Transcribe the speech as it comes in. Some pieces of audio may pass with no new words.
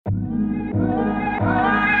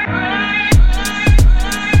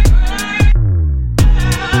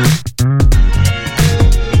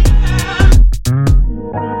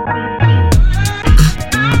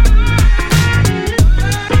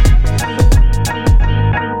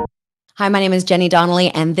Hi, my name is Jenny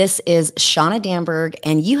Donnelly, and this is Shauna Danberg,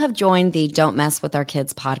 and you have joined the Don't Mess with Our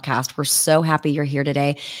Kids podcast. We're so happy you're here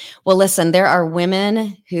today. Well, listen, there are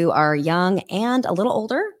women who are young and a little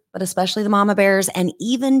older, but especially the mama bears and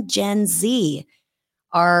even Gen Z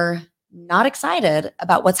are not excited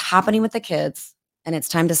about what's happening with the kids, and it's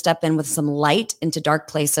time to step in with some light into dark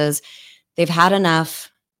places. They've had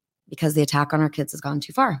enough because the attack on our kids has gone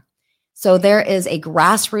too far. So there is a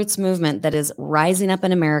grassroots movement that is rising up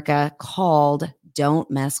in America called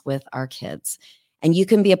Don't Mess with Our Kids. And you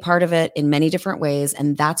can be a part of it in many different ways.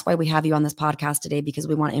 And that's why we have you on this podcast today, because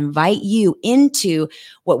we want to invite you into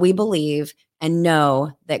what we believe and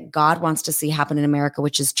know that God wants to see happen in America,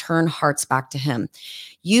 which is turn hearts back to Him.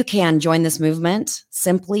 You can join this movement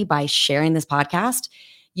simply by sharing this podcast.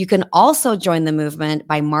 You can also join the movement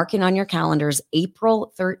by marking on your calendars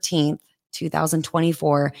April 13th,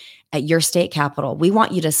 2024 at your state capitol. We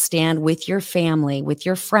want you to stand with your family, with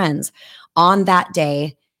your friends on that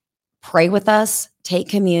day, pray with us, take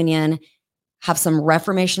communion, have some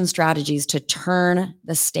Reformation strategies to turn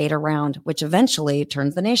the state around, which eventually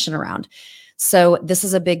turns the nation around. So this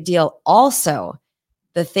is a big deal. Also,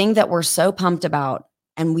 the thing that we're so pumped about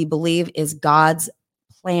and we believe is God's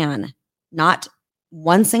plan, not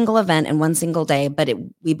one single event in one single day, but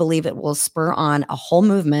we believe it will spur on a whole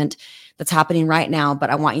movement that's happening right now.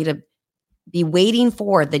 But I want you to be waiting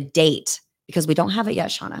for the date because we don't have it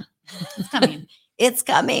yet, Shauna. It's coming. It's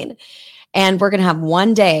coming. And we're going to have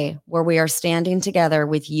one day where we are standing together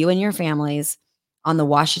with you and your families on the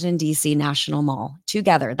Washington, D.C. National Mall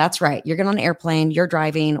together. That's right. You're getting on an airplane, you're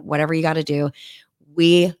driving, whatever you got to do.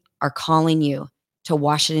 We are calling you to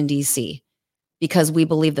Washington, D.C. because we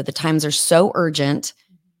believe that the times are so urgent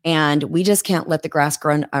and we just can't let the grass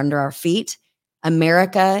grow under our feet.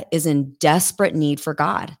 America is in desperate need for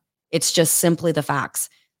God. It's just simply the facts.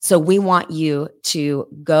 So we want you to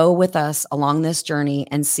go with us along this journey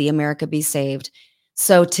and see America be saved.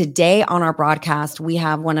 So today on our broadcast, we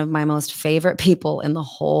have one of my most favorite people in the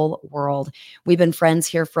whole world. We've been friends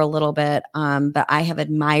here for a little bit, but I have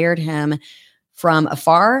admired him from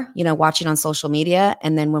afar, watching on social media.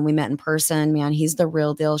 And then when we met in person, man, he's the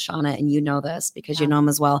real deal, Shauna. And you know this because you know him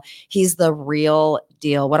as well. He's the real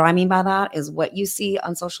deal. What do I mean by that is what you see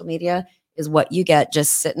on social media is what you get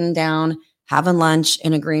just sitting down, having lunch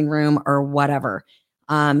in a green room or whatever.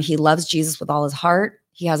 He loves Jesus with all his heart.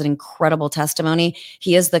 He has an incredible testimony.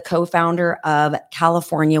 He is the co-founder of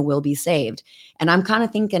California Will Be Saved. And I'm kind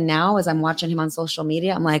of thinking now as I'm watching him on social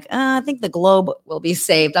media, I'm like, I think the globe will be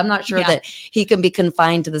saved. I'm not sure that he can be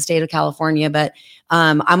confined to the state of California, but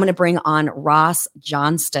I'm going to bring on Ross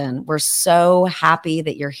Johnston. We're so happy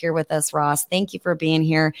that you're here with us, Ross. Thank you for being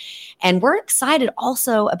here. And we're excited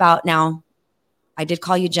also about now. I did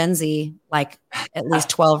call you Gen Z like at least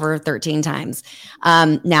 12 or 13 times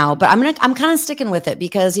now, but I'm kind of sticking with it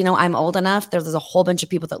because, I'm old enough. There's a whole bunch of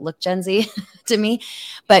people that look Gen Z to me,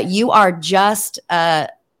 but you are just a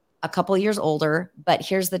couple of years older. But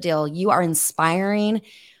here's the deal. You are inspiring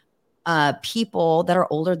people that are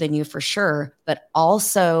older than you for sure, but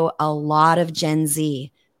also a lot of Gen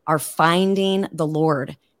Z are finding the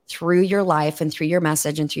Lord through your life and through your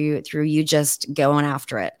message and through you just going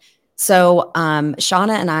after it. So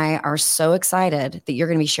Shauna and I are so excited that you're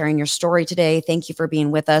going to be sharing your story today. Thank you for being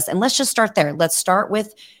with us. And let's just start there. Let's start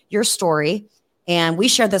with your story. And we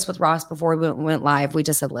shared this with Ross before we went live. We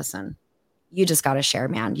just said, listen, you just got to share,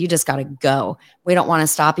 man. You just got to go. We don't want to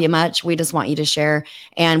stop you much. We just want you to share.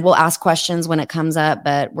 And we'll ask questions when it comes up.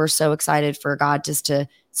 But we're so excited for God just to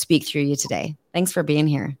speak through you today. Thanks for being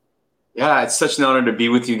here. Yeah, it's such an honor to be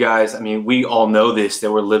with you guys. I mean, we all know this,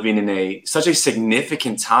 that we're living in such a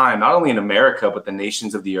significant time, not only in America, but the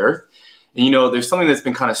nations of the earth. And, there's something that's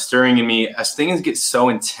been kind of stirring in me as things get so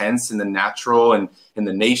intense in the natural and in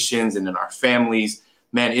the nations and in our families.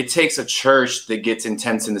 Man, it takes a church that gets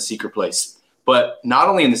intense in the secret place, but not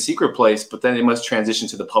only in the secret place, but then it must transition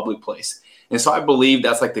to the public place. And so I believe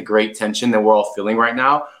that's like the great tension that we're all feeling right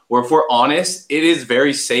now, where if we're honest, it is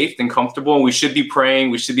very safe and comfortable and we should be praying.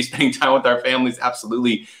 We should be spending time with our families.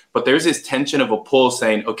 Absolutely. But there's this tension of a pull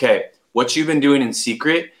saying, okay, what you've been doing in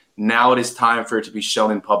secret, now it is time for it to be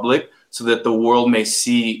shown in public so that the world may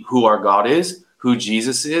see who our God is, who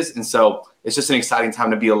Jesus is. And so it's just an exciting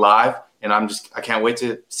time to be alive. And I can't wait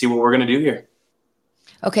to see what we're going to do here.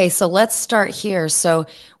 Okay. So let's start here. So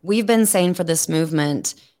we've been saying for this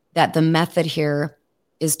movement that the method here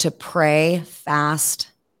is to pray,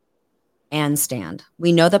 fast, and stand.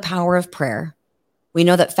 We know the power of prayer. We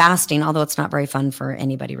know that fasting, although it's not very fun for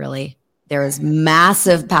anybody really, there is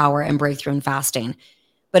massive power and breakthrough in fasting.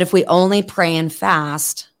 But if we only pray and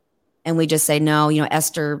fast, and we just say, no,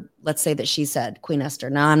 Esther, let's say that she said, Queen Esther,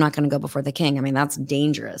 no, I'm not going to go before the king. I mean, that's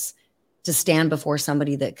dangerous to stand before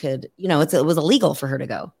somebody that could, it was illegal for her to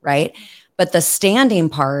go, right? But the standing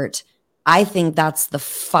part, I think that's the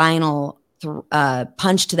final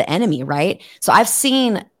punch to the enemy, right? So I've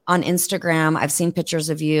seen on Instagram, I've seen pictures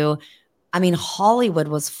of you. I mean, Hollywood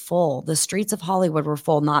was full. The streets of Hollywood were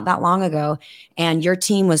full not that long ago, and your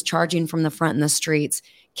team was charging from the front in the streets.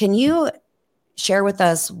 Can you share with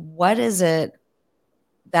us, what is it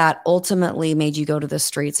that ultimately made you go to the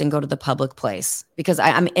streets and go to the public place? Because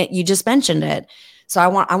you just mentioned it. So I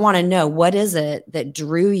want to know, what is it that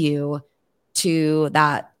drew you to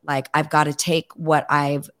that? Like, I've got to take what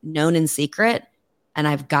I've known in secret and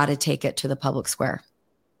I've got to take it to the public square.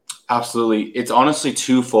 Absolutely. It's honestly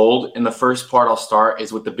twofold. And the first part I'll start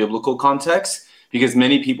is with the biblical context, because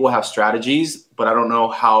many people have strategies, but I don't know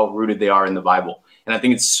how rooted they are in the Bible. And I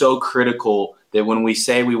think it's so critical that when we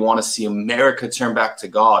say we want to see America turn back to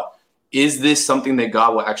God, is this something that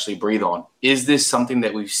God will actually breathe on? Is this something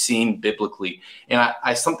that we've seen biblically? And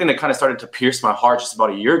I something that kind of started to pierce my heart just about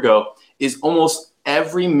a year ago is almost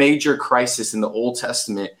every major crisis in the Old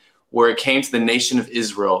Testament where it came to the nation of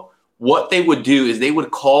Israel, what they would do is they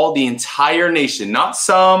would call the entire nation, not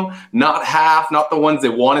some, not half, not the ones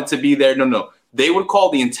that wanted to be there. No. They would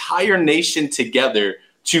call the entire nation together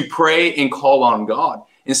to pray and call on God.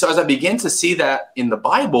 And so as I began to see that in the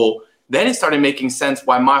Bible, then it started making sense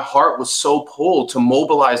why my heart was so pulled to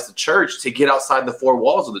mobilize the church to get outside the four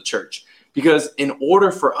walls of the church. Because in order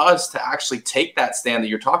for us to actually take that stand that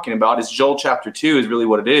you're talking about, is Joel chapter 2 is really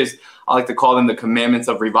what it is. I like to call them the commandments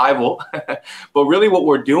of revival. But really what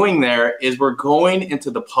we're doing there is we're going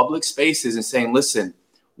into the public spaces and saying, listen,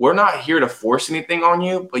 we're not here to force anything on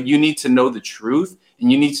you, but you need to know the truth and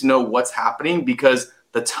you need to know what's happening, because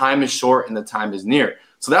the time is short and the time is near.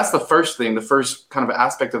 So that's the first thing. The first kind of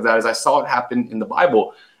aspect of that is I saw it happen in the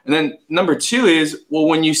Bible. And then number two is, well,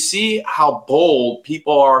 when you see how bold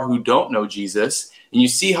people are who don't know Jesus, and you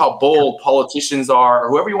see how bold politicians are, or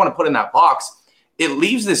whoever you want to put in that box, it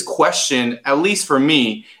leaves this question, at least for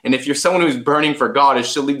me, and if you're someone who's burning for God, it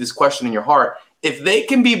should leave this question in your heart. If they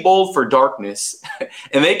can be bold for darkness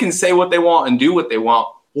and they can say what they want and do what they want,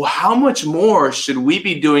 well, how much more should we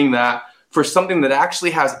be doing that for something that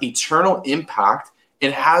actually has eternal impact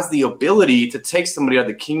and has the ability to take somebody out of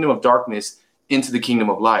the kingdom of darkness into the kingdom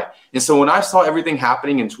of light? And so when I saw everything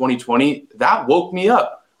happening in 2020, that woke me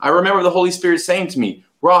up. I remember the Holy Spirit saying to me,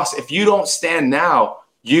 Ross, if you don't stand now,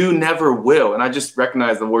 you never will. And I just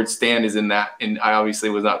recognized the word stand is in that. And I obviously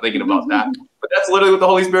was not thinking about that. But that's literally what the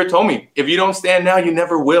Holy Spirit told me. If you don't stand now, you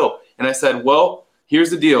never will. And I said, well,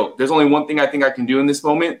 here's the deal. There's only one thing I think I can do in this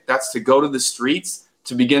moment. That's to go to the streets,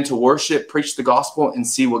 to begin to worship, preach the gospel, and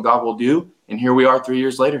see what God will do. And here we are 3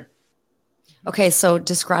 years later. Okay, so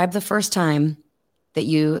describe the first time that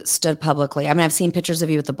you stood publicly. I mean, I've seen pictures of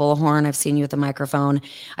you with the bullhorn. I've seen you with the microphone.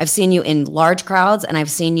 I've seen you in large crowds, and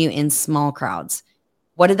I've seen you in small crowds.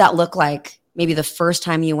 What did that look like? Maybe the first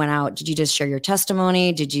time you went out, did you just share your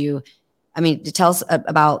testimony? Tell us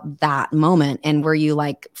about that moment. And were you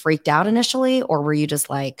like freaked out initially, or were you just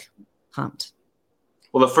like pumped?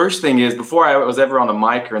 Well, the first thing is, before I was ever on the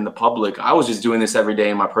mic or in the public, I was just doing this every day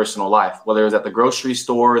in my personal life, whether it was at the grocery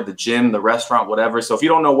store, the gym, the restaurant, whatever. So if you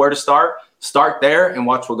don't know where to start there and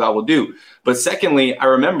watch what God will do. But secondly, I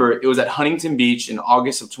remember it was at Huntington Beach in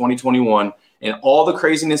August of 2021, and all the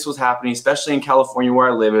craziness was happening, especially in California where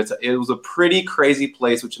I live. It was a pretty crazy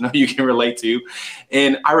place, which I know you can relate to.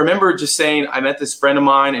 And I remember just saying, I met this friend of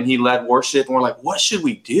mine and he led worship, and we're like, what should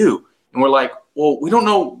we do? And we're like, well, we don't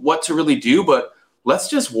know what to really do, but let's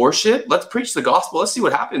just worship. Let's preach the gospel. Let's see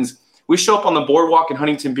what happens. We show up on the boardwalk in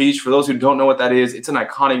Huntington Beach. For those who don't know what that is, it's an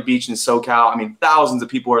iconic beach in SoCal. I mean, thousands of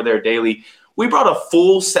people are there daily. We brought a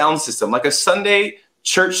full sound system, like a Sunday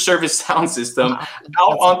church service sound system,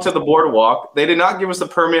 out onto the boardwalk. They did not give us a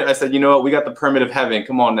permit. I said, you know what? We got the permit of heaven.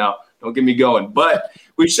 Come on now. Don't get me going. But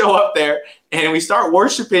we show up there and we start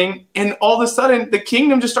worshiping, and all of a sudden the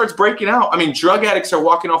kingdom just starts breaking out. I mean, drug addicts are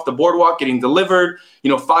walking off the boardwalk getting delivered.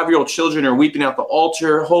 5-year-old children are weeping at the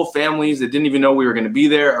altar. Whole families that didn't even know we were going to be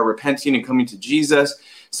there are repenting and coming to Jesus.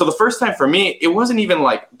 So the first time for me, it wasn't even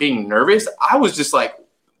like being nervous. I was just like,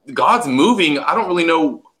 God's moving. I don't really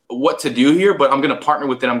know what to do here, but I'm going to partner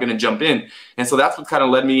with it. I'm going to jump in. And so that's what kind of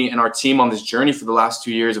led me and our team on this journey for the last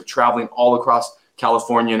 2 years of traveling all across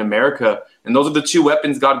California and America. And those are the two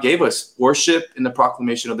weapons God gave us: worship and the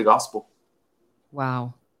proclamation of the gospel.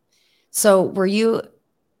 Wow. So were you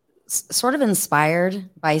sort of inspired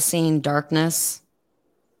by seeing darkness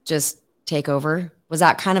just take over? Was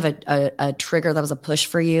that kind of a trigger that was a push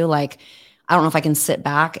for you? Like, I don't know if I can sit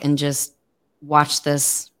back and just watch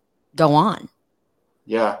this go on.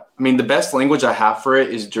 Yeah. I mean, the best language I have for it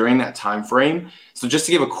is during that time frame. So just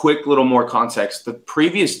to give a quick little more context, the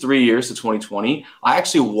previous 3 years to 2020, I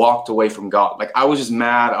actually walked away from God. Like I was just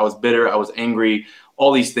mad. I was bitter. I was angry,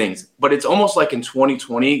 all these things. But it's almost like in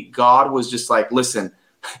 2020, God was just like, listen,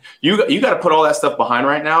 you got to put all that stuff behind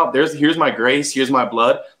right now. Here's my grace. Here's my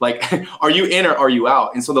blood. Like, are you in or are you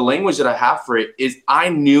out? And so the language that I have for it is I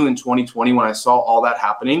knew in 2020 when I saw all that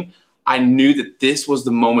happening, I knew that this was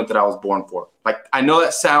the moment that I was born for. Like, I know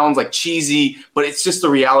that sounds like cheesy, but it's just the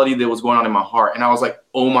reality that was going on in my heart. And I was like,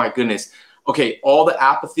 oh my goodness. Okay, all the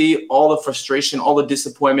apathy, all the frustration, all the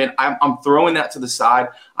disappointment, I'm throwing that to the side.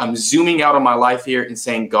 I'm zooming out on my life here and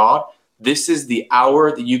saying, God, this is the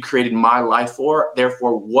hour that you created my life for.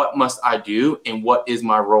 Therefore, what must I do? And what is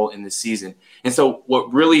my role in this season? And so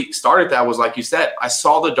what really started that was, like you said, I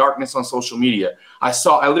saw the darkness on social media. I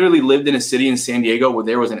literally lived in a city in San Diego where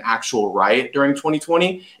there was an actual riot during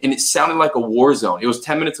 2020, and it sounded like a war zone. It was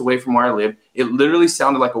 10 minutes away from where I lived. It literally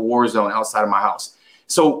sounded like a war zone outside of my house.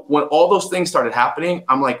 So when all those things started happening,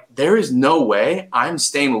 I'm like, there is no way I'm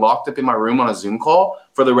staying locked up in my room on a Zoom call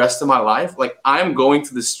for the rest of my life. Like, I'm going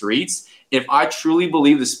to the streets. If I truly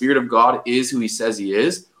believe the Spirit of God is who he says he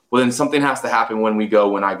is, well, then something has to happen when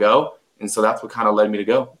I go. And so that's what kind of led me to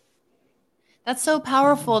go. That's so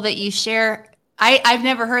powerful that you share. I've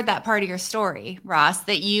never heard that part of your story, Ross,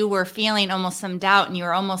 that you were feeling almost some doubt, and you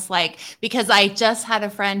were almost like, because I just had a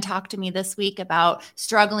friend talk to me this week about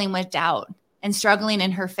struggling with doubt and struggling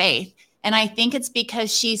in her faith. And I think it's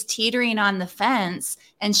because she's teetering on the fence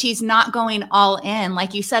and she's not going all in.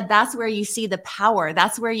 Like you said, that's where you see the power.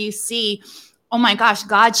 That's where you see, oh my gosh,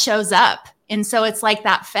 God shows up. And so it's like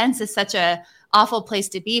that fence is such a awful place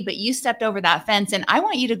to be, but you stepped over that fence. And I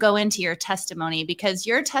want you to go into your testimony, because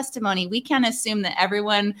your testimony, we can't assume that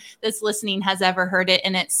everyone that's listening has ever heard it.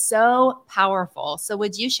 And it's so powerful. So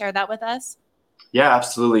would you share that with us? Yeah,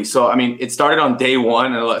 absolutely. So, I mean, it started on day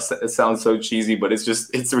one, and it sounds so cheesy, but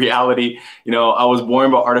it's reality. You know, I was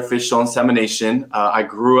born by artificial insemination. I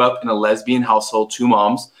grew up in a lesbian household, 2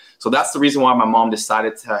 moms. So that's the reason why my mom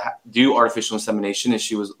decided to do artificial insemination, is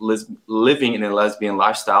she was living in a lesbian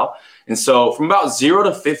lifestyle. And so from about 0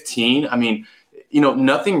 to 15, I mean, you know,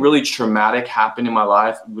 nothing really traumatic happened in my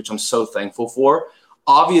life, which I'm so thankful for.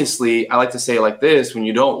 Obviously, I like to say it like this: when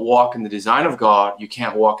you don't walk in the design of God, you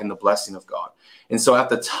can't walk in the blessing of God. And so at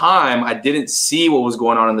the time, I didn't see what was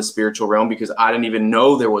going on in the spiritual realm, because I didn't even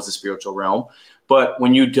know there was a spiritual realm. But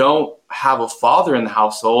when you don't have a father in the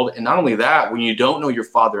household, and not only that, when you don't know your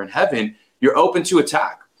father in heaven, you're open to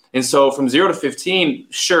attack. And so from 0 to 15,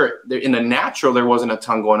 sure, in the natural, there wasn't a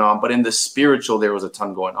ton going on, but in the spiritual, there was a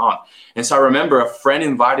ton going on. And so I remember a friend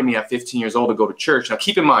invited me at 15 years old to go to church. Now,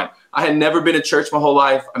 keep in mind, I had never been to church my whole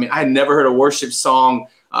life. I mean, I had never heard a worship song.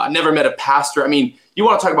 Never met a pastor. I mean, you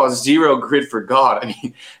want to talk about zero grid for God. I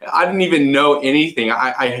mean, I didn't even know anything.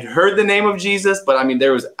 I had heard the name of Jesus, but I mean,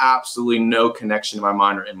 there was absolutely no connection in my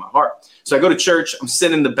mind or in my heart. So I go to church, I'm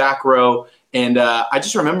sitting in the back row, and I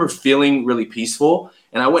just remember feeling really peaceful.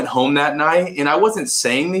 And I went home that night, and I wasn't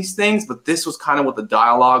saying these things, but this was kind of what the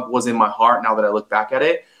dialogue was in my heart now that I look back at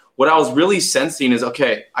it. What I was really sensing is,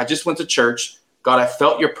 okay, I just went to church. God, I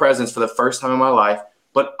felt your presence for the first time in my life.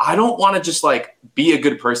 But I don't want to just like be a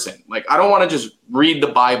good person. Like, I don't want to just read the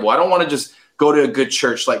Bible. I don't want to just go to a good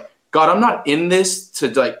church. Like, God, I'm not in this to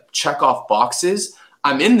like check off boxes.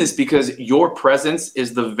 I'm in this because your presence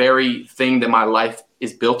is the very thing that my life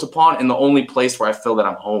is built upon, and the only place where I feel that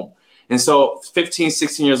I'm home. And so 15,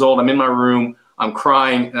 16 years old, I'm in my room, I'm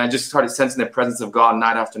crying, and I just started sensing the presence of God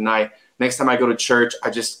night after night. Next time I go to church, I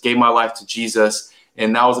just gave my life to Jesus.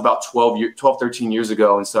 And that was about 12, 13 years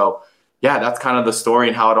ago. And so yeah, that's kind of the story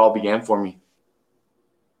and how it all began for me.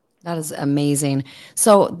 That is amazing.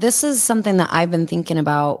 So this is something that I've been thinking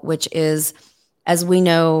about, which is, as we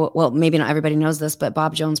know, well, maybe not everybody knows this, but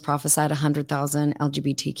Bob Jones prophesied 100,000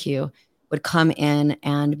 LGBTQ would come in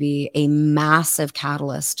and be a massive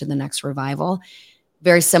catalyst to the next revival,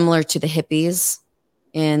 very similar to the hippies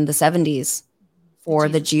in the 70s for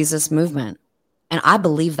the Jesus movement. And I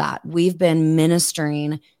believe that. We've been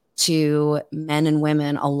ministering to men and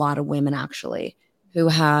women, a lot of women actually, who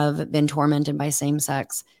have been tormented by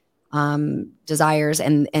same-sex desires.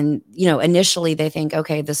 And, you know, initially they think,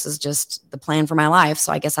 okay, this is just the plan for my life,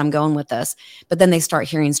 so I guess I'm going with this. But then they start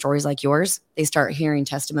hearing stories like yours. They start hearing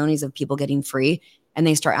testimonies of people getting free, and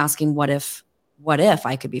they start asking, what if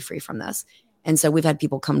I could be free from this? And so we've had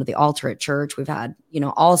people come to the altar at church. We've had, you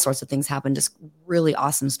know, all sorts of things happen, just really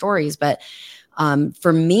awesome stories. But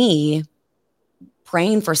for me,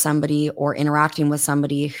 praying for somebody or interacting with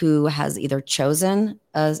somebody who has either chosen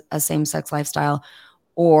a same-sex lifestyle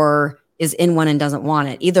or is in one and doesn't want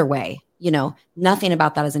it. Either way, nothing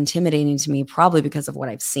about that is intimidating to me, probably because of what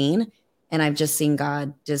I've seen. And I've just seen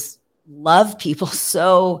God just love people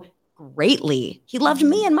so greatly. He loved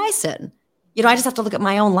me in my sin. I just have to look at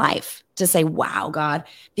my own life to say, wow, God,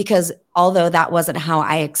 because although that wasn't how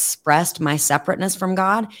I expressed my separateness from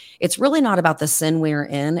God, it's really not about the sin we're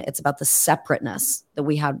in. It's about the separateness that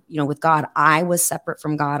we had, with God. I was separate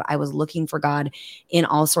from God. I was looking for God in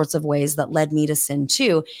all sorts of ways that led me to sin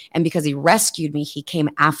too. And because he rescued me, he came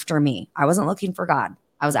after me. I wasn't looking for God.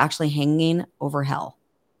 I was actually hanging over hell,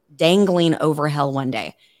 dangling over hell one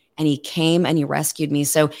day. And he came and he rescued me.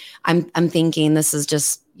 So I'm thinking this is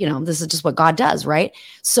just what God does, right?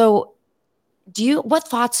 So what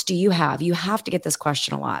thoughts do you have? You have to get this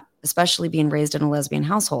question a lot, especially being raised in a lesbian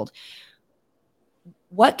household.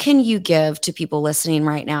 What can you give to people listening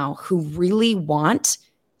right now who really want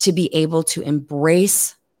to be able to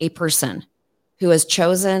embrace a person who has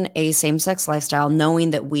chosen a same-sex lifestyle,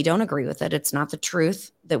 knowing that we don't agree with it? It's not the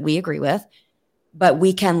truth that we agree with, but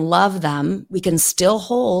we can love them. We can still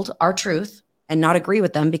hold our truth and not agree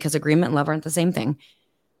with them, because agreement and love aren't the same thing.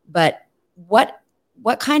 But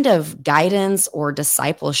what kind of guidance or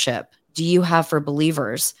discipleship do you have for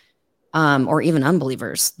believers or even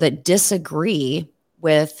unbelievers that disagree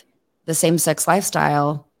with the same-sex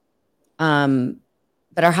lifestyle,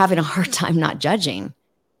 but are having a hard time not judging?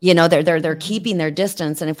 They're keeping their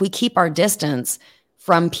distance. And if we keep our distance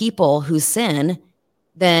from people who sin,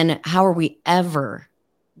 then how are we ever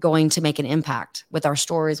going to make an impact with our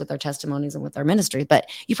stories, with our testimonies, and with our ministry? But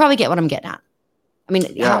you probably get what I'm getting at. I mean,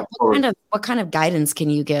 what kind of guidance can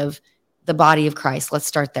you give the body of Christ? Let's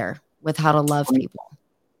start there with how to love people.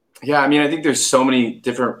 Yeah, I mean, I think there's so many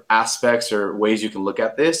different aspects or ways you can look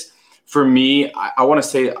at this. For me, I want to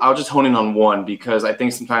say I'll just hone in on one, because I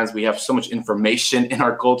think sometimes we have so much information in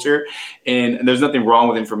our culture, and there's nothing wrong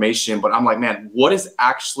with information, but I'm like, man, what is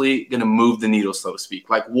actually going to move the needle, so to speak?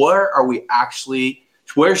 Like, where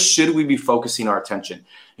should we be focusing our attention?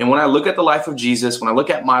 And when I look at the life of Jesus, when I look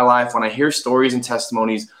at my life, when I hear stories and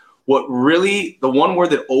testimonies, the one word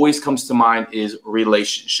that always comes to mind is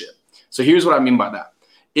relationship. So here's what I mean by that.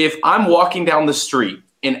 If I'm walking down the street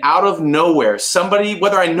and out of nowhere, somebody,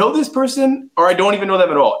 whether I know this person or I don't even know them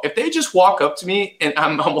at all, if they just walk up to me and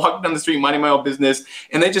I'm walking down the street minding my own business,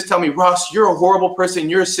 and they just tell me, Ross, you're a horrible person,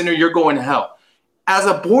 you're a sinner, you're going to hell. As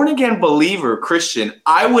a born again believer, Christian,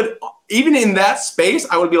 I would, even in that space,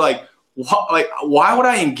 I would be like, why would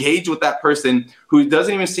I engage with that person who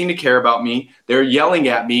doesn't even seem to care about me? They're yelling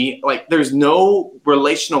at me. Like, there's no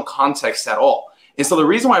relational context at all. And so the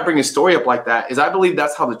reason why I bring a story up like that is I believe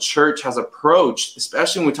that's how the church has approached,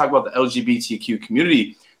 especially when we talk about the LGBTQ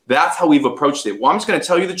community. That's how we've approached it. Well, I'm just going to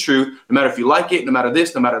tell you the truth, no matter if you like it, no matter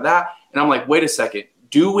this, no matter that. And I'm like, wait a second.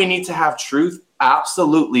 Do we need to have truth?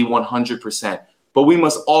 Absolutely, 100%. But we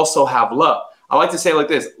must also have love. I like to say it like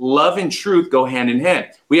this: love and truth go hand in hand.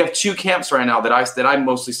 We have two camps right now that I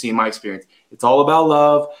mostly see in my experience. It's all about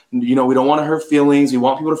love. We don't want to hurt feelings. We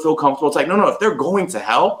want people to feel comfortable. It's like, no, if they're going to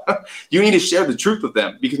hell, you need to share the truth with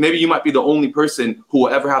them, because maybe you might be the only person who will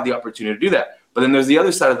ever have the opportunity to do that. But then there's the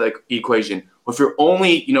other side of the equation. Well, if you're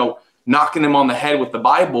only, knocking them on the head with the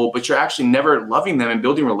Bible, but you're actually never loving them and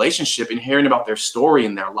building relationship and hearing about their story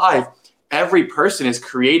and their life, every person is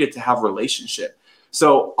created to have relationship.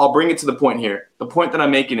 So I'll bring it to the point here. The point that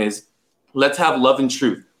I'm making is, let's have love and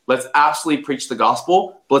truth. Let's absolutely preach the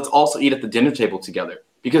gospel, but let's also eat at the dinner table together.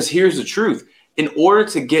 Because here's the truth. In order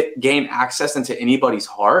to gain access into anybody's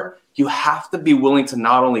heart, you have to be willing to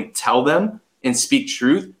not only tell them and speak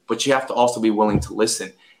truth, but you have to also be willing to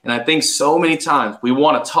listen. And I think so many times we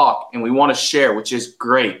want to talk and we want to share, which is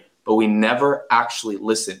great, but we never actually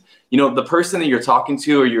listen. The person that you're talking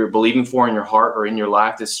to or you're believing for in your heart or in your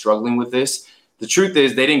life that's struggling with this, the truth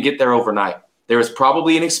is they didn't get there overnight. There was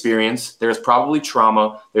probably an experience. There's probably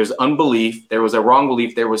trauma. There's unbelief. There was a wrong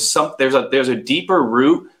belief. There's a deeper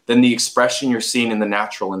root than the expression you're seeing in the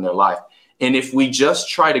natural in their life. And if we just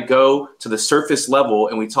try to go to the surface level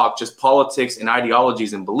and we talk just politics and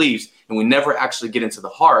ideologies and beliefs, and we never actually get into the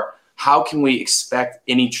heart, how can we expect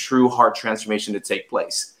any true heart transformation to take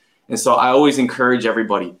place? And so I always encourage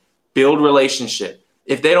everybody, build relationship.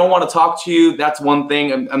 If they don't want to talk to you, that's one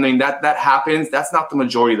thing. I mean, that happens. That's not the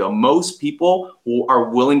majority, though. Most people are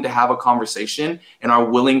willing to have a conversation and are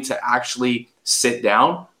willing to actually sit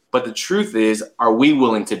down. But the truth is, are we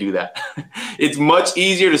willing to do that? It's much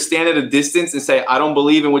easier to stand at a distance and say, I don't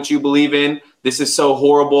believe in what you believe in. This is so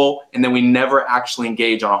horrible. And then we never actually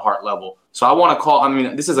engage on a heart level. So I want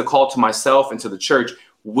to this is a call to myself and to the church.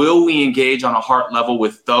 Will we engage on a heart level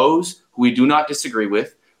with those who we do not disagree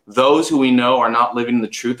with, those who we know are not living in the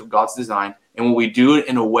truth of God's design, And when we do it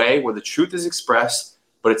in a way where the truth is expressed,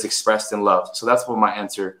 but it's expressed in love. So that's what my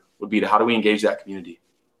answer would be to how do we engage that community?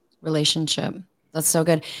 Relationship. That's so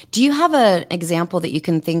good. Do you have an example that you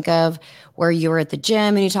can think of where you were at the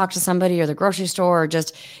gym and you talked to somebody, or the grocery store, or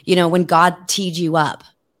just, when God teed you up,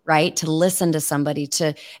 right, to listen to somebody,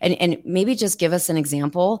 and maybe just give us an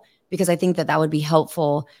example, because I think that would be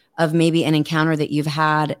helpful, of maybe an encounter that you've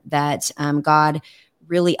had that God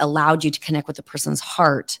really allowed you to connect with the person's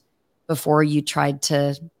heart before you tried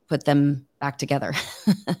to put them back together.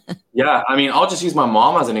 Yeah. I mean, I'll just use my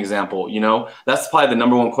mom as an example. That's probably the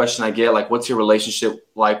number one question I get. Like, what's your relationship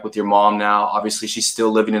like with your mom now? Obviously, she's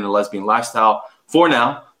still living in a lesbian lifestyle for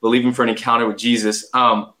now, believing for an encounter with Jesus.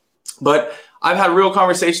 But I've had real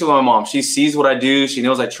conversations with my mom. She sees what I do. She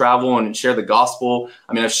knows I travel and share the gospel.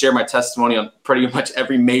 I mean, I've shared my testimony on pretty much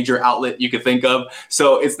every major outlet you could think of.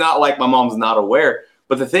 So it's not like my mom's not aware.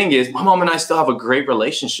 But the thing is, my mom and I still have a great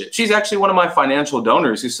relationship. She's actually one of my financial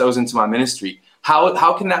donors who sows into my ministry.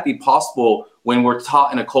 How can that be possible when we're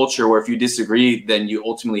taught in a culture where if you disagree, then you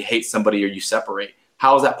ultimately hate somebody or you separate?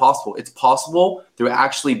 How is that possible? It's possible through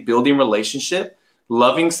actually building relationship,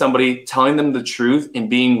 loving somebody, telling them the truth, and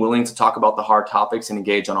being willing to talk about the hard topics and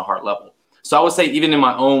engage on a heart level. So I would say even in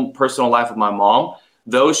my own personal life with my mom,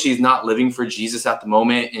 though she's not living for Jesus at the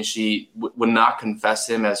moment and she would not confess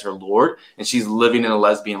him as her Lord, and she's living in a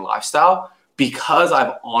lesbian lifestyle, because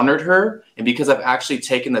I've honored her and because I've actually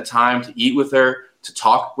taken the time to eat with her, to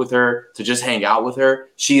talk with her, to just hang out with her,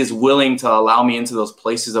 she is willing to allow me into those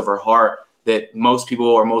places of her heart that most people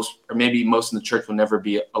or maybe most in the church will never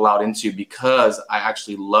be allowed into, because I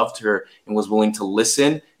actually loved her and was willing to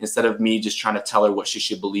listen instead of me just trying to tell her what she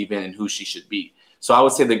should believe in and who she should be. So I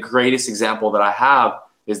would say the greatest example that I have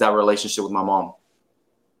is that relationship with my mom.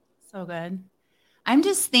 So good. I'm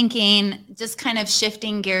just thinking, just kind of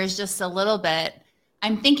shifting gears just a little bit.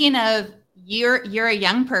 I'm thinking of you're a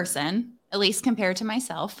young person, at least compared to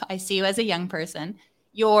myself. I see you as a young person.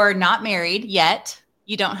 You're not married yet.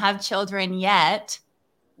 You don't have children yet.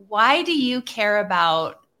 Why do you care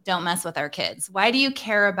about don't mess with our kids? Why do you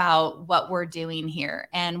care about what we're doing here?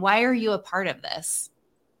 And why are you a part of this?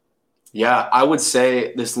 Yeah, I would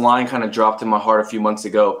say this line kind of dropped in my heart a few months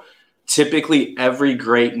ago. Typically, every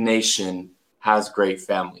great nation has great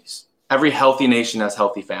families. Every healthy nation has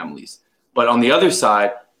healthy families. But on the other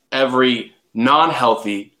side, every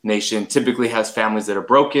non-healthy nation typically has families that are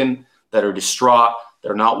broken, that are distraught,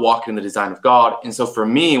 that are not walking in the design of God. And so for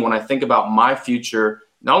me, when I think about my future,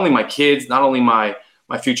 not only my kids, not only my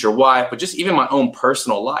future wife, but just even my own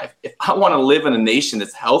personal life, if I want to live in a nation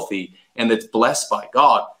that's healthy and that's blessed by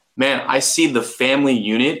God, man, I see the family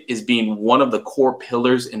unit as being one of the core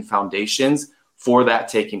pillars and foundations for that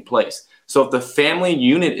taking place. So if the family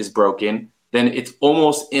unit is broken, then it's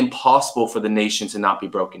almost impossible for the nation to not be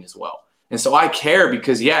broken as well. And so I care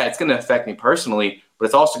because, yeah, it's going to affect me personally, but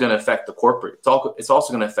it's also going to affect the corporate. It's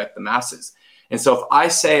also going to affect the masses. And so if I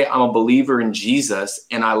say I'm a believer in Jesus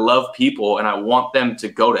and I love people and I want them to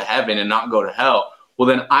go to heaven and not go to hell, well,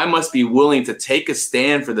 then I must be willing to take a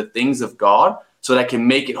stand for the things of God so that I can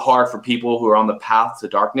make it hard for people who are on the path to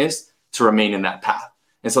darkness to remain in that path.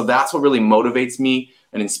 And so that's what really motivates me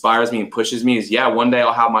and inspires me and pushes me is, yeah, one day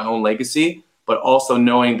I'll have my own legacy, but also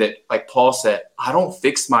knowing that, like Paul said, I don't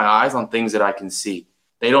fix my eyes on things that I can see.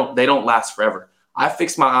 They don't last forever. I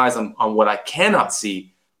fix my eyes on what I cannot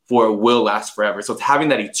see, for it will last forever. So it's having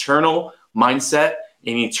that eternal mindset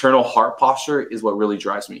and eternal heart posture is what really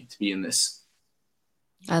drives me to be in this.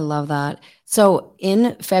 I love that. So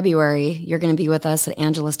in February, you're going to be with us at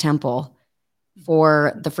Angela's Temple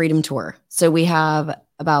for the Freedom Tour. So we have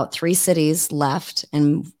about 3 cities left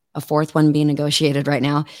and a 4th one being negotiated right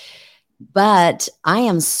now. But I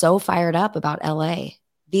am so fired up about LA.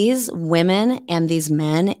 These women and these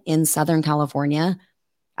men in Southern California,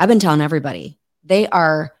 I've been telling everybody, they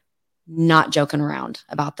are not joking around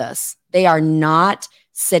about this. They are not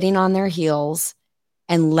sitting on their heels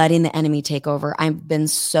and letting the enemy take over. I've been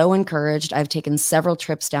so encouraged. I've taken several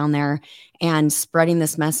trips down there and spreading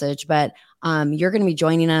this message, but you're going to be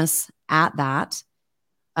joining us at that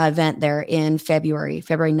event there in February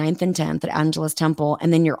 9th and 10th at Angela's Temple.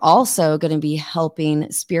 And then you're also going to be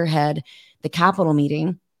helping spearhead the Capitol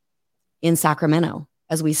meeting in Sacramento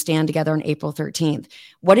as we stand together on April 13th.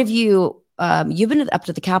 What have you've been up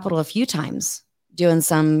to the Capitol a few times doing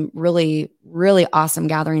some really, really awesome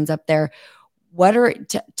gatherings up there.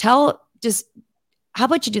 How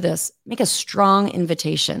about you do this? Make a strong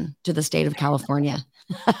invitation to the state of California.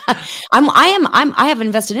 I have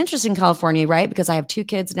invested interest in California, right? Because I have 2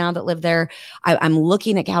 kids now that live there. I'm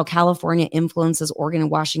looking at how California influences Oregon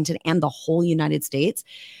and Washington and the whole United States.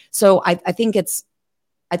 So I think it's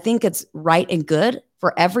I think it's right and good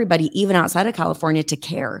for everybody, even outside of California, to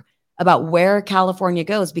care about where California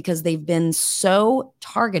goes, because they've been so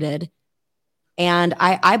targeted. And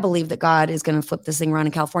I believe that God is going to flip this thing around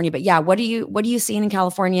in California. But yeah, what are you seeing in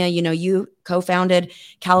California? You know, you co-founded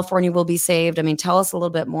California Will Be Saved. I mean, tell us a little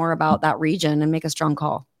bit more about that region and make a strong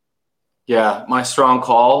call. Yeah, my strong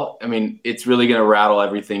call. I mean, it's really going to rattle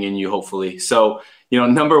everything in you, hopefully. So, you know,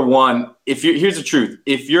 number one, here's the truth.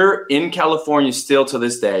 If you're in California still to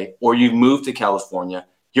this day, or you've moved to California,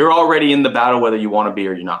 you're already in the battle, whether you want to be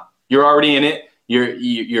or you're not. You're already in it.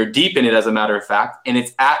 You're deep in it, as a matter of fact, and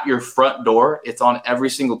it's at your front door. It's on every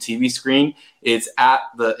single TV screen. It's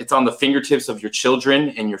on the fingertips of your children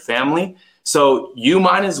and your family. So you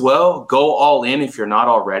might as well go all in if you're not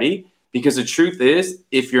already, because the truth is,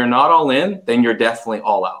 if you're not all in, then you're definitely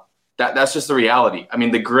all out. That's just the reality. I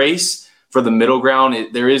mean, the grace for the middle ground,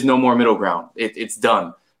 there is no more middle ground. It's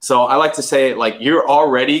done. So I like to say, like, you're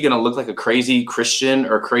already going to look like a crazy Christian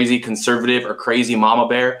or crazy conservative or crazy mama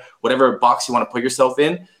bear, whatever box you want to put yourself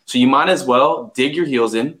in. So you might as well dig your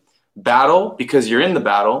heels in, battle because you're in the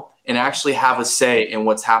battle, and actually have a say in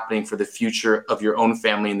what's happening for the future of your own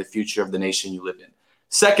family and the future of the nation you live in.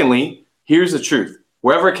 Secondly, here's the truth.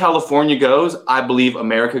 Wherever California goes, I believe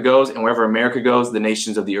America goes, and wherever America goes, the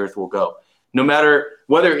nations of the earth will go. No matter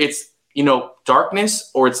whether it's, you know, darkness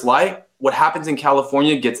or it's light, what happens in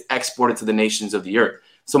California gets exported to the nations of the earth.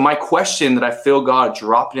 So my question that I feel God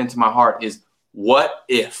dropping into my heart is, what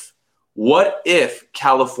if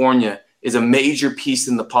California is a major piece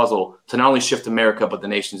in the puzzle to not only shift America, but the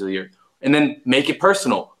nations of the earth? And then make it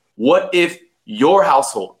personal. What if your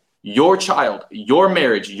household, your child, your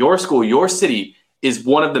marriage, your school, your city is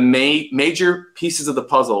one of the major pieces of the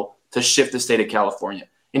puzzle to shift the state of California?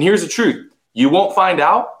 And here's the truth. You won't find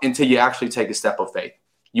out until you actually take a step of faith.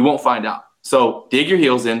 You won't find out. So dig your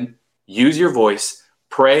heels in, use your voice,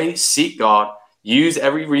 pray, seek God, use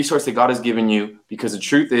every resource that God has given you, because the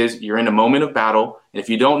truth is you're in a moment of battle. And if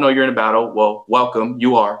you don't know you're in a battle, well, welcome,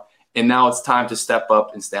 you are. And now it's time to step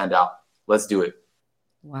up and stand out. Let's do it.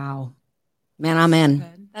 Wow. Man, I'm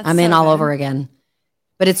in. I'm in all over again.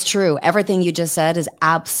 But it's true. Everything you just said is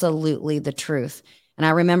absolutely the truth. And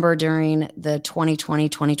I remember during the 2020,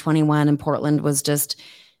 2021 in Portland was just,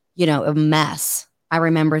 you know, a mess. I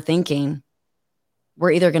remember thinking,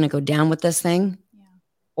 we're either going to go down with this thing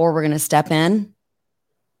or we're going to step in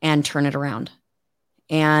and turn it around.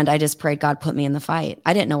 And I just prayed God put me in the fight.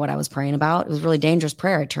 I didn't know what I was praying about. It was a really dangerous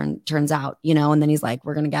prayer, it turns out, you know, and then he's like,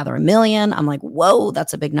 we're going to gather 1 million. I'm like, whoa,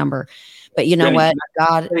 that's a big number. But you know what?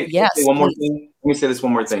 God, yes. One more thing. Let me say this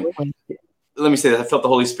one more thing. Absolutely. Let me say that. I felt the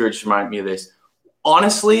Holy Spirit just remind me of this.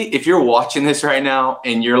 Honestly, if you're watching this right now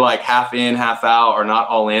and you're like half in, half out, or not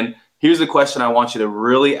all in, here's the question I want you to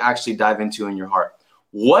really actually dive into in your heart.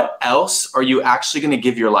 What else are you actually going to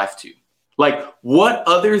give your life to? Like, what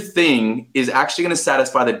other thing is actually going to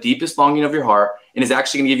satisfy the deepest longing of your heart and is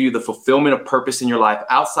actually going to give you the fulfillment of purpose in your life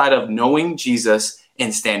outside of knowing Jesus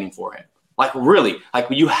and standing for him? Like, really, like,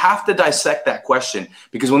 you have to dissect that question,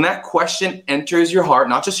 because when that question enters your heart,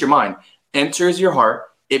 not just your mind, enters your heart,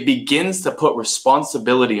 it begins to put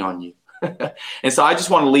responsibility on you. And so I just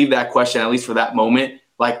want to leave that question, at least for that moment.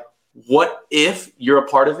 Like, what if you're a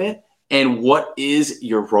part of it? And what is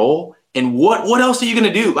your role? And what else are you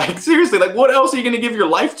going to do? Like, seriously, like, what else are you going to give your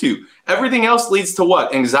life to? Everything else leads to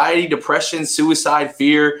what? Anxiety, depression, suicide,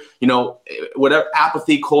 fear, you know, whatever,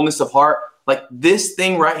 apathy, coldness of heart. Like, this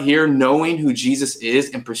thing right here, knowing who Jesus is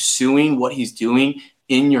and pursuing what he's doing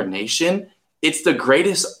in your nation, it's the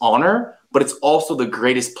greatest honor, but it's also the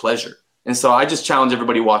greatest pleasure. And so I just challenge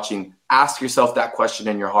everybody watching, ask yourself that question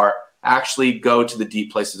in your heart. Actually go to the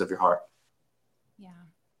deep places of your heart. Yeah.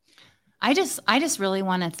 I just really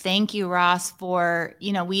want to thank you, Ross, for,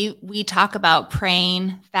 you know, we talk about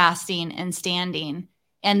praying, fasting, and standing,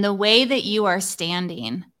 and the way that you are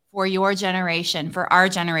standing for your generation, for our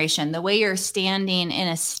generation, the way you're standing in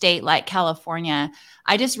a state like California.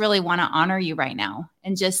 I just really want to honor you right now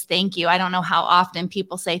and just thank you. I don't know how often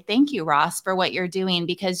people say thank you, Ross, for what you're doing,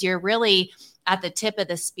 because you're really at the tip of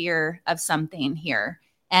the spear of something here.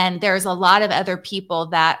 And there's a lot of other people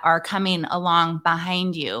that are coming along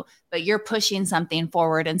behind you, but you're pushing something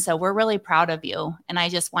forward. And so we're really proud of you. And I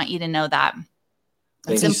just want you to know that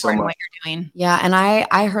it's important what you're doing. Yeah. And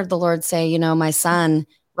I heard the Lord say, you know, my son,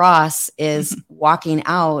 Ross, is walking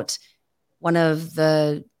out one of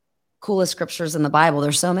the coolest scriptures in the Bible.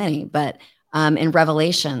 There's so many, but in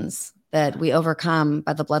Revelations, that we overcome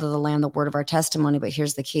by the blood of the Lamb, the word of our testimony. But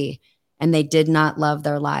here's the key. And they did not love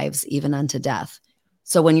their lives even unto death.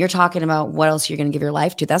 So when you're talking about what else you're going to give your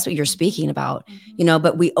life to, that's what you're speaking about, you know,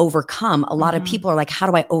 but we overcome. A lot of people are like, how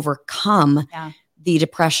do I overcome? Yeah. the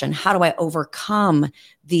depression? How do I overcome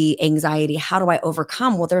the anxiety? How do I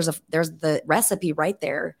overcome? Well, there's the recipe right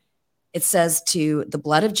there. It says to the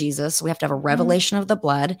blood of Jesus. We have to have a revelation of the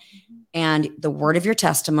blood and the word of your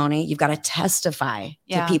testimony. You've got to testify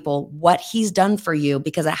to people what he's done for you,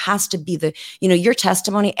 because it has to be your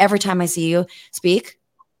testimony. Every time I see you speak,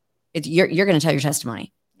 you're going to tell your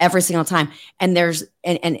testimony every single time. And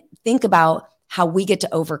and think about how we get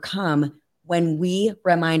to overcome when we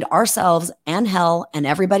remind ourselves and hell and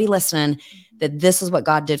everybody listening that this is what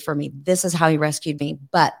God did for me. This is how he rescued me.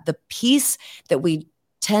 But the piece that we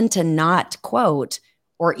tend to not quote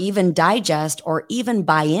or even digest or even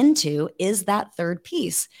buy into is that third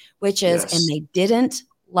piece, which is, and they didn't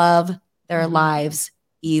love their lives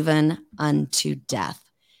even unto death.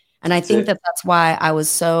 And I think that's why I was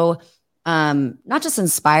so not just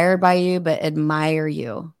inspired by you, but admire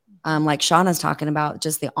you. Like Shauna's talking about,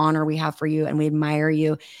 just the honor we have for you, and we admire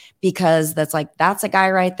you, because that's a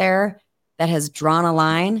guy right there that has drawn a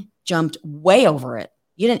line, jumped way over it.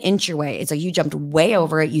 You didn't inch your way. It's like you jumped way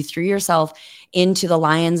over it. You threw yourself into the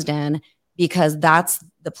lion's den, because that's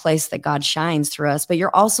the place that God shines through us. But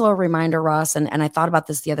you're also a reminder, Ross, and I thought about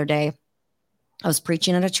this the other day. I was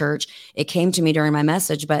preaching at a church. It came to me during my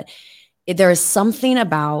message, but there is something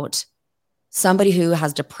about somebody who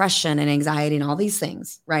has depression and anxiety and all these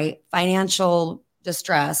things, right? Financial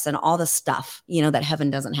distress and all the stuff, that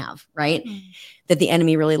heaven doesn't have, right? That the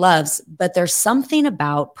enemy really loves. But there's something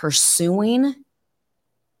about pursuing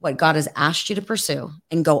what God has asked you to pursue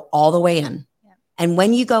and go all the way in. Yeah. And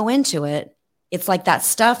when you go into it, it's like that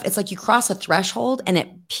stuff. It's like you cross a threshold and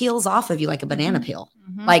it peels off of you like a banana peel.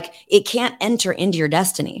 Like it can't enter into your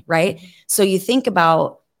destiny, right? So you think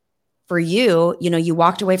about, for you, you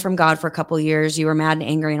walked away from God for a couple of years. You were mad and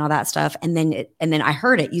angry and all that stuff. And then I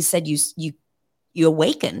heard it. You said you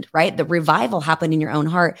awakened, right? The revival happened in your own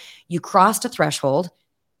heart. You crossed a threshold,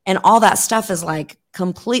 and all that stuff is like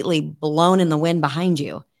completely blown in the wind behind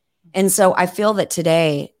you. And so I feel that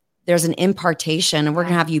today there's an impartation, and we're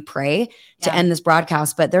going to have you pray to end this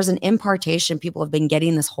broadcast, but there's an impartation people have been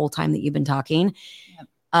getting this whole time that you've been talking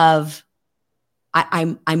of,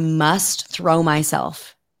 I must throw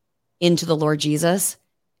myself into the Lord Jesus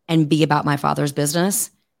and be about my Father's business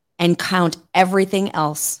and count everything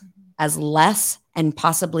else as less and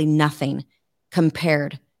possibly nothing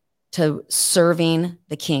compared to serving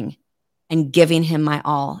the King and giving him my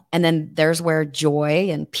all. And then there's where joy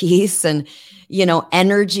and peace and,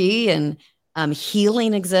 energy and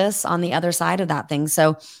healing exists on the other side of that thing.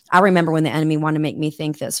 So I remember when the enemy wanted to make me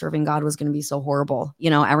think that serving God was going to be so horrible.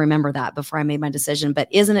 I remember that before I made my decision. But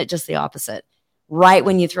isn't it just the opposite? Right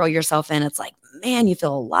when you throw yourself in, it's like, man, you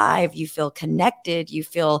feel alive, you feel connected, you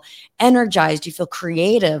feel energized, you feel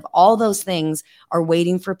creative. All those things are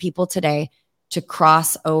waiting for people today to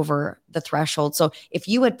cross over the threshold. So if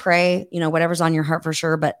you would pray, whatever's on your heart for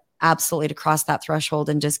sure, but absolutely to cross that threshold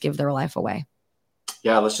and just give their life away.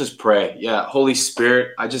 Yeah, let's just pray. Yeah, Holy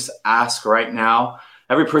Spirit, I just ask right now,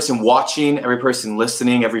 every person watching, every person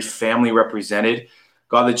listening, every family represented,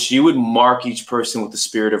 God, that you would mark each person with the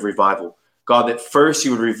spirit of revival. God, that first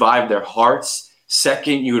you would revive their hearts.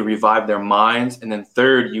 Second, you would revive their minds. And then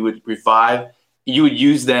third, you would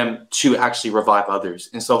use them to actually revive others.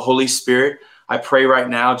 And so, Holy Spirit, I pray right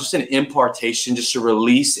now, just an impartation, just a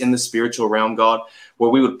release in the spiritual realm, God, where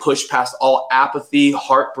we would push past all apathy,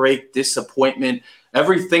 heartbreak, disappointment,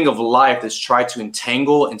 everything of life that's tried to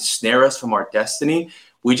entangle and snare us from our destiny.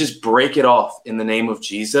 We just break it off in the name of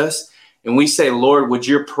Jesus. And we say, Lord, would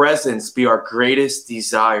your presence be our greatest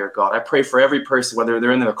desire, God? I pray for every person, whether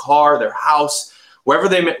they're in their car, their house, wherever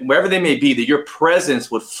they may be, that your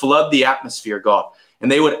presence would flood the atmosphere, God.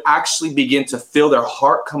 And they would actually begin to feel their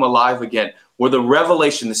heart come alive again, where the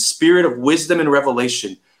revelation, the spirit of wisdom and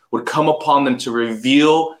revelation would come upon them to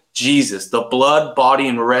reveal Jesus, the blood, body,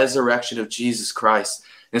 and resurrection of Jesus Christ.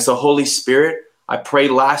 And so, Holy Spirit, I pray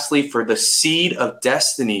lastly for the seed of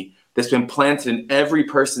destiny that's been planted in every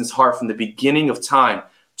person's heart from the beginning of time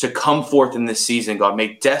to come forth in this season, God.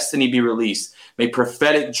 May destiny be released. May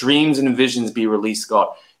prophetic dreams and visions be released,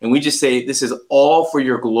 God. And we just say this is all for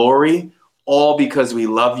your glory, all because we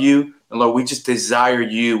love you. And Lord, we just desire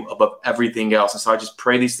you above everything else. And so I just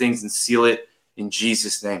pray these things and seal it in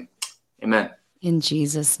Jesus' name. Amen. In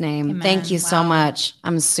Jesus' name. Amen. Thank you so much.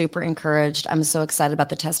 I'm super encouraged. I'm so excited about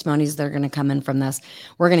the testimonies that are going to come in from this.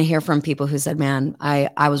 We're going to hear from people who said, man,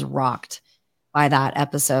 I was rocked by that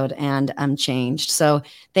episode and I'm changed. So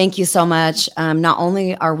thank you so much. Not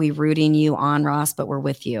only are we rooting you on, Ross, but we're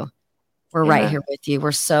with you. We're right here with you.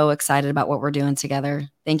 We're so excited about what we're doing together.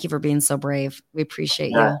 Thank you for being so brave. We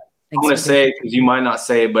appreciate you. I'm going to say it because you might not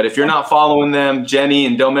say it, but if you're not following them, Jenny,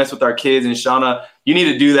 and don't mess with our kids, and Shauna, you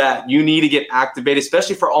need to do that. You need to get activated,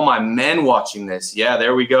 especially for all my men watching this. Yeah,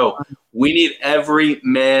 there we go. We need every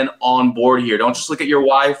man on board here. Don't just look at your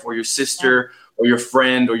wife or your sister or your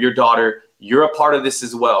friend or your daughter. You're a part of this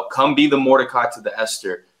as well. Come be the Mordecai to the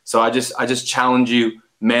Esther. So I just challenge you,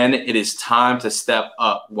 men, it is time to step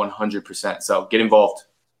up 100%. So get involved.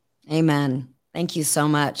 Amen. Thank you so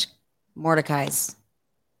much. Mordecai's.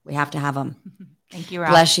 We have to have them. Thank you, Ross.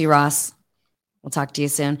 Bless you, Ross. We'll talk to you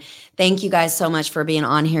soon. Thank you guys so much for being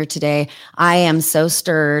on here today. I am so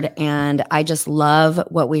stirred, and I just love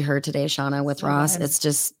what we heard today, Shauna, with Ross. It's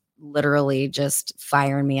just literally just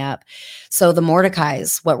firing me up. So the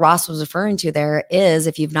Mordecais, what Ross was referring to there is,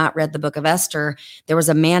 if you've not read the book of Esther, there was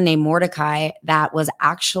a man named Mordecai that was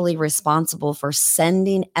actually responsible for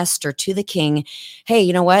sending Esther to the king. Hey,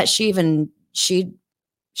 you know what? She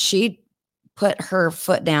put her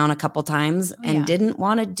foot down a couple times and didn't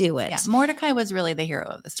want to do it. Yeah, Mordecai was really the hero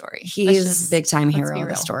of the story. He's big time hero of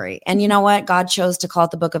the story. And you know what? God chose to call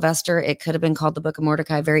it the book of Esther. It could have been called the book of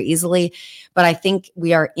Mordecai very easily. But I think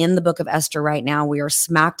we are in the book of Esther right now. We are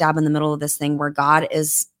smack dab in the middle of this thing where God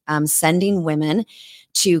is sending women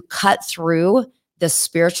to cut through the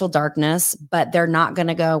spiritual darkness, but they're not going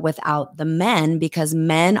to go without the men, because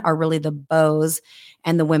men are really the bows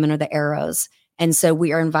and the women are the arrows. And so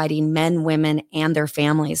we are inviting men, women, and their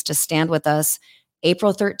families to stand with us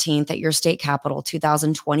April 13th at your state capitol,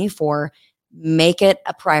 2024. Make it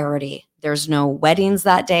a priority. There's no weddings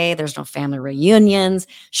that day. There's no family reunions.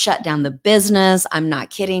 Shut down the business. I'm not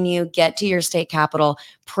kidding you. Get to your state capitol.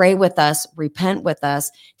 Pray with us. Repent with us.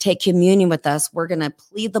 Take communion with us. We're going to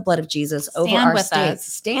plead the blood of Jesus over our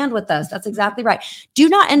states. Stand with us. That's exactly right. Do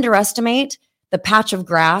not underestimate the patch of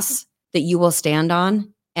grass that you will stand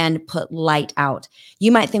on and put light out. You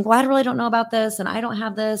might think, well, I really don't know about this, and I don't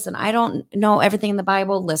have this, and I don't know everything in the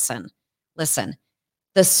Bible. Listen.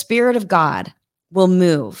 The Spirit of God will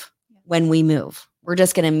move when we move. We're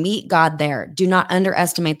just going to meet God there. Do not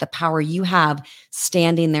underestimate the power you have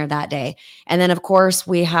standing there that day. And then, of course,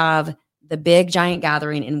 we have the big giant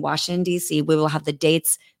gathering in Washington, D.C. We will have the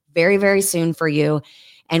dates very, very soon for you.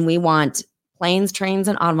 And we want planes, trains,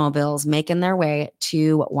 and automobiles making their way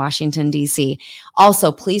to Washington, D.C.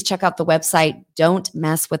 Also, please check out the website,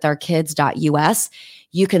 don'tmesswithourkids.us.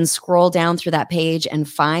 You can scroll down through that page and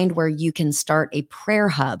find where you can start a prayer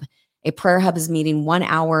hub. A prayer hub is meeting 1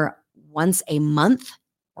 hour once a month,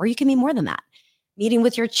 or you can meet more than that. Meeting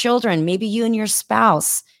with your children, maybe you and your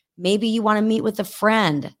spouse. Maybe you want to meet with a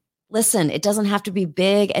friend. Listen, it doesn't have to be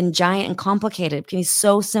big and giant and complicated. It can be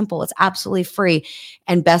so simple. It's absolutely free.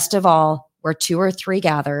 And best of all, where 2 or 3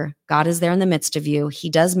 gather, God is there in the midst of you. He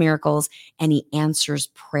does miracles, and he answers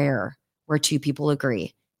prayer where 2 people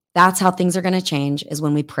agree. That's how things are going to change, is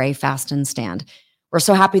when we pray, fast, and stand. We're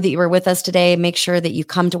so happy that you were with us today. Make sure that you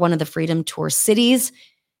come to one of the Freedom Tour cities,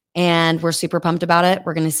 and we're super pumped about it.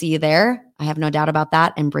 We're going to see you there. I have no doubt about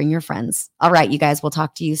that. And bring your friends. All right, you guys, we'll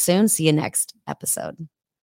talk to you soon. See you next episode.